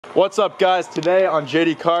What's up guys? Today on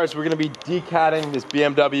JD Cars we're going to be decatting this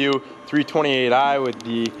BMW 328i with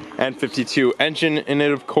the N52 engine in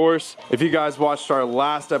it, of course. If you guys watched our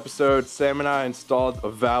last episode, Sam and I installed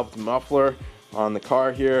a valved muffler on the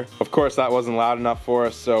car here. Of course that wasn't loud enough for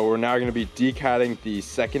us, so we're now going to be decatting the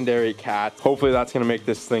secondary cats. Hopefully that's going to make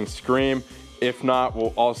this thing scream. If not,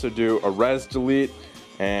 we'll also do a res delete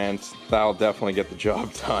and that'll definitely get the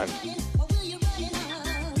job done.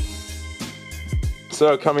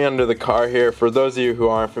 So coming under the car here, for those of you who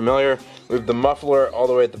aren't familiar, we have the muffler all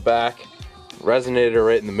the way at the back, resonator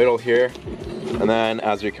right in the middle here, and then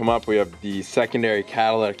as we come up we have the secondary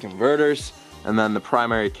catalytic converters, and then the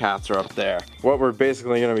primary cats are up there. What we're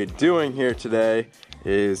basically going to be doing here today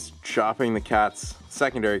is chopping the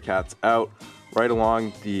secondary cats out right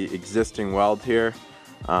along the existing weld here,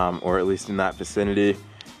 or at least in that vicinity,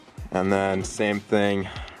 and then same thing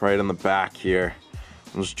right on the back here.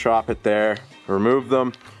 We'll just chop it there, remove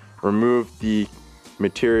them, remove the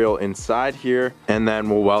material inside here, and then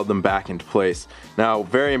we'll weld them back into place. Now,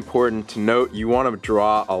 very important to note, you want to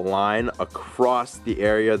draw a line across the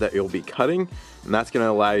area that you'll be cutting, and that's going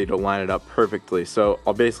to allow you to line it up perfectly. So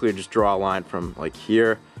I'll basically just draw a line from like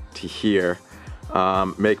here to here,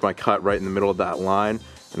 make my cut right in the middle of that line,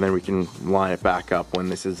 and then we can line it back up when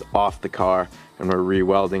this is off the car and we're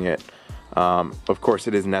re-welding it. Of course,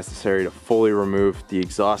 it is necessary to fully remove the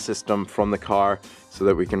exhaust system from the car so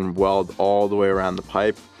that we can weld all the way around the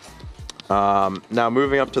pipe. Now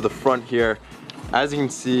moving up to the front here, as you can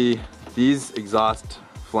see, these exhaust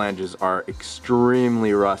flanges are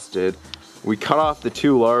extremely rusted. We cut off the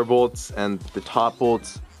two lower bolts, and the top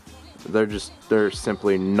bolts, they're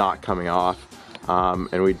simply not coming off,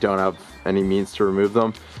 and we don't have any means to remove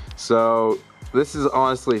them. So this is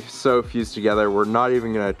honestly so fused together, we're not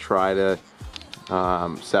even gonna try to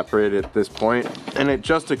separate it at this point. And it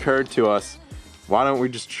just occurred to us, why don't we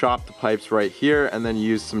just chop the pipes right here and then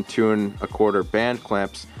use some 2 1/4 band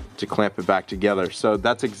clamps to clamp it back together. So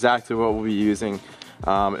that's exactly what we'll be using.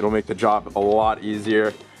 It'll make the job a lot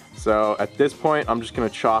easier. So at this point, I'm just gonna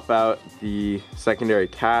chop out the secondary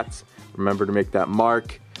cats. Remember to make that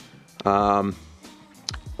mark. And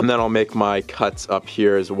then I'll make my cuts up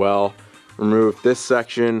here as well. Remove this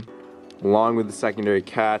section along with the secondary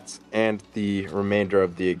cats and the remainder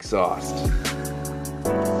of the exhaust.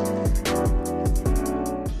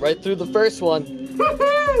 Right through the first one.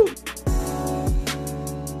 Woohoo!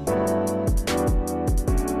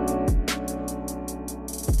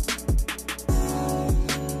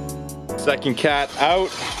 Second cat out.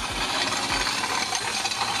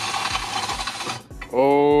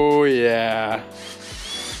 Oh yeah.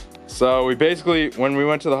 So we basically, when we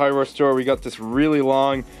went to the hardware store, we got this really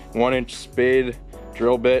long 1-inch spade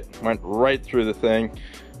drill bit, went right through the thing.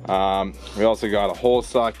 We also got a hole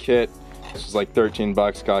saw kit. This was like 13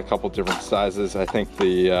 bucks, got a couple different sizes. I think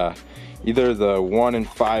the, either the 1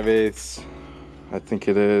 5/8, I think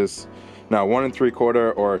it is. No, 1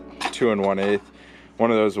 3/4 or 2 1/8. One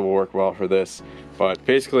of those will work well for this. But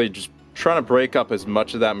basically just trying to break up as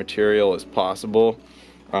much of that material as possible.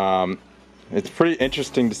 It's pretty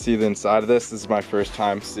interesting to see the inside of this. This is my first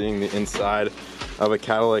time seeing the inside of a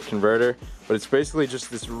catalytic converter, but it's basically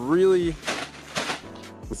just this really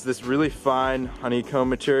fine honeycomb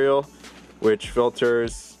material which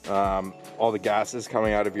filters all the gases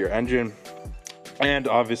coming out of your engine and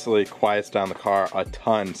obviously quiets down the car a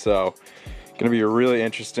ton. So gonna be really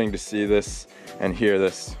interesting to see this and hear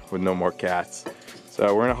this with no more cats.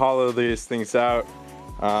 So we're gonna hollow these things out.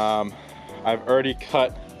 I've already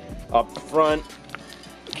cut up front.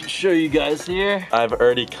 I can show you guys here. I've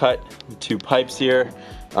already cut the 2 pipes here.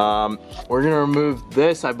 We're gonna remove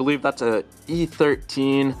this. I believe that's a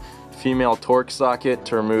E13 female torque socket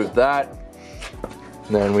to remove that.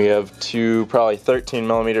 And then we have 2 probably 13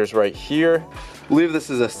 millimeters right here. I believe this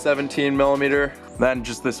is a 17 millimeter. Then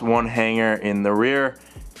just this one hanger in the rear.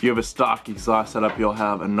 If you have a stock exhaust setup, you'll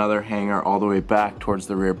have another hanger all the way back towards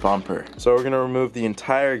the rear bumper. So we're gonna remove the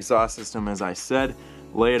entire exhaust system, as I said,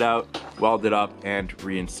 lay it out, weld it up, and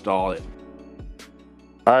reinstall it.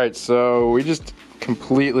 All right, so we just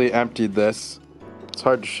completely emptied this. It's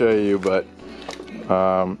hard to show you, but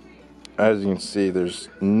as you can see, there's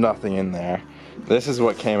nothing in there. This is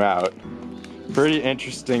what came out. Pretty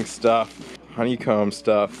interesting stuff, honeycomb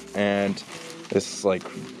stuff, and this is like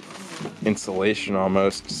insulation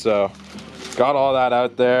almost. So got all that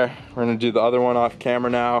out there. We're gonna do the other one off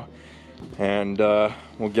camera now, and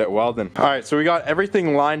we'll get welding. All right, so we got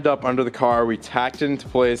everything lined up under the car. We tacked it into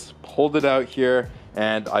place, pulled it out here,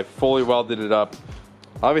 and I fully welded it up.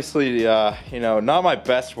 Obviously, you know, not my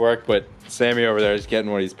best work, but Sammy over there is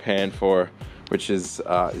getting what he's paying for, which is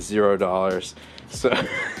 $0. So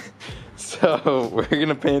So we're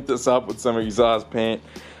gonna paint this up with some exhaust paint.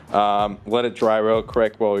 Let it dry real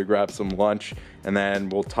quick while we grab some lunch, and then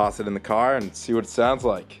we'll toss it in the car and see what it sounds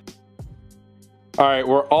like. All right,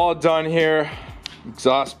 we're all done here.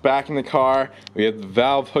 Exhaust back in the car. We have the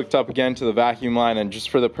valve hooked up again to the vacuum line, and just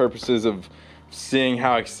for the purposes of seeing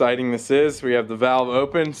how exciting this is, we have the valve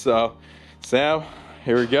open. So Sam,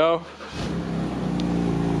 here we go.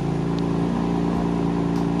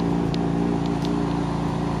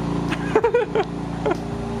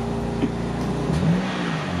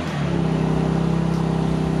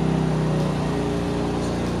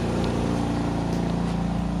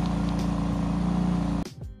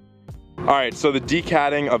 Alright, so the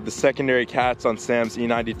decatting of the secondary cats on Sam's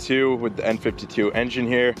E92 with the N52 engine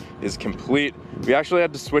here is complete. We actually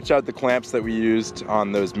had to switch out the clamps that we used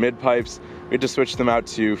on those mid pipes. We had to switch them out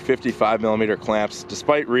to 55mm clamps.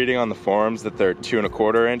 Despite reading on the forums that they're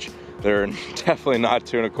 2¼ inch, they're definitely not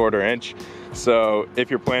 2¼ inch. So if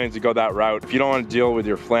you're planning to go that route, if you don't want to deal with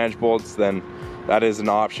your flange bolts, then that is an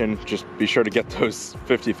option. Just be sure to get those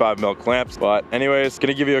 55mm clamps. But anyways,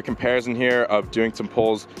 gonna give you a comparison here of doing some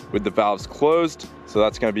pulls with the valves closed. So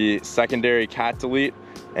that's gonna be secondary cat delete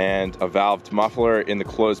and a valved muffler in the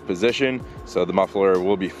closed position. So the muffler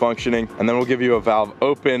will be functioning. And then we'll give you a valve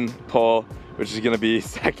open pull, which is gonna be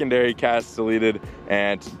secondary cats deleted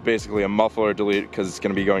and basically a muffler delete because it's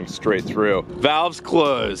gonna be going straight through. Valves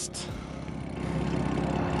closed.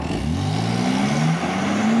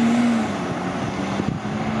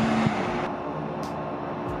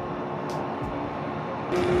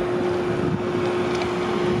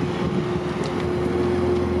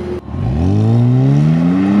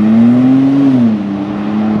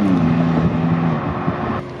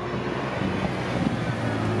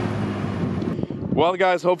 Well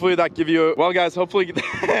guys, hopefully that gives you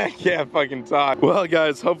I can't fucking talk. Well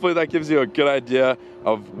guys, hopefully that gives you a good idea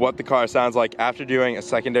of what the car sounds like after doing a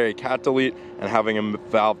secondary cat delete and having a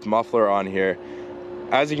valved muffler on here.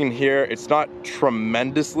 As you can hear, it's not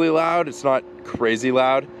tremendously loud, it's not crazy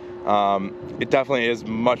loud. It definitely is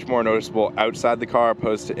much more noticeable outside the car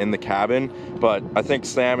opposed to in the cabin, but I think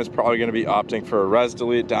Sam is probably gonna be opting for a res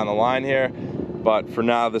delete down the line here. But for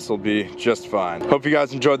now, this will be just fine. Hope you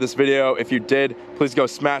guys enjoyed this video. If you did, please go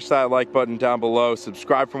smash that like button down below,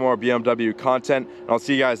 subscribe for more BMW content, and I'll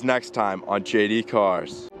see you guys next time on JD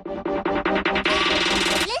Cars.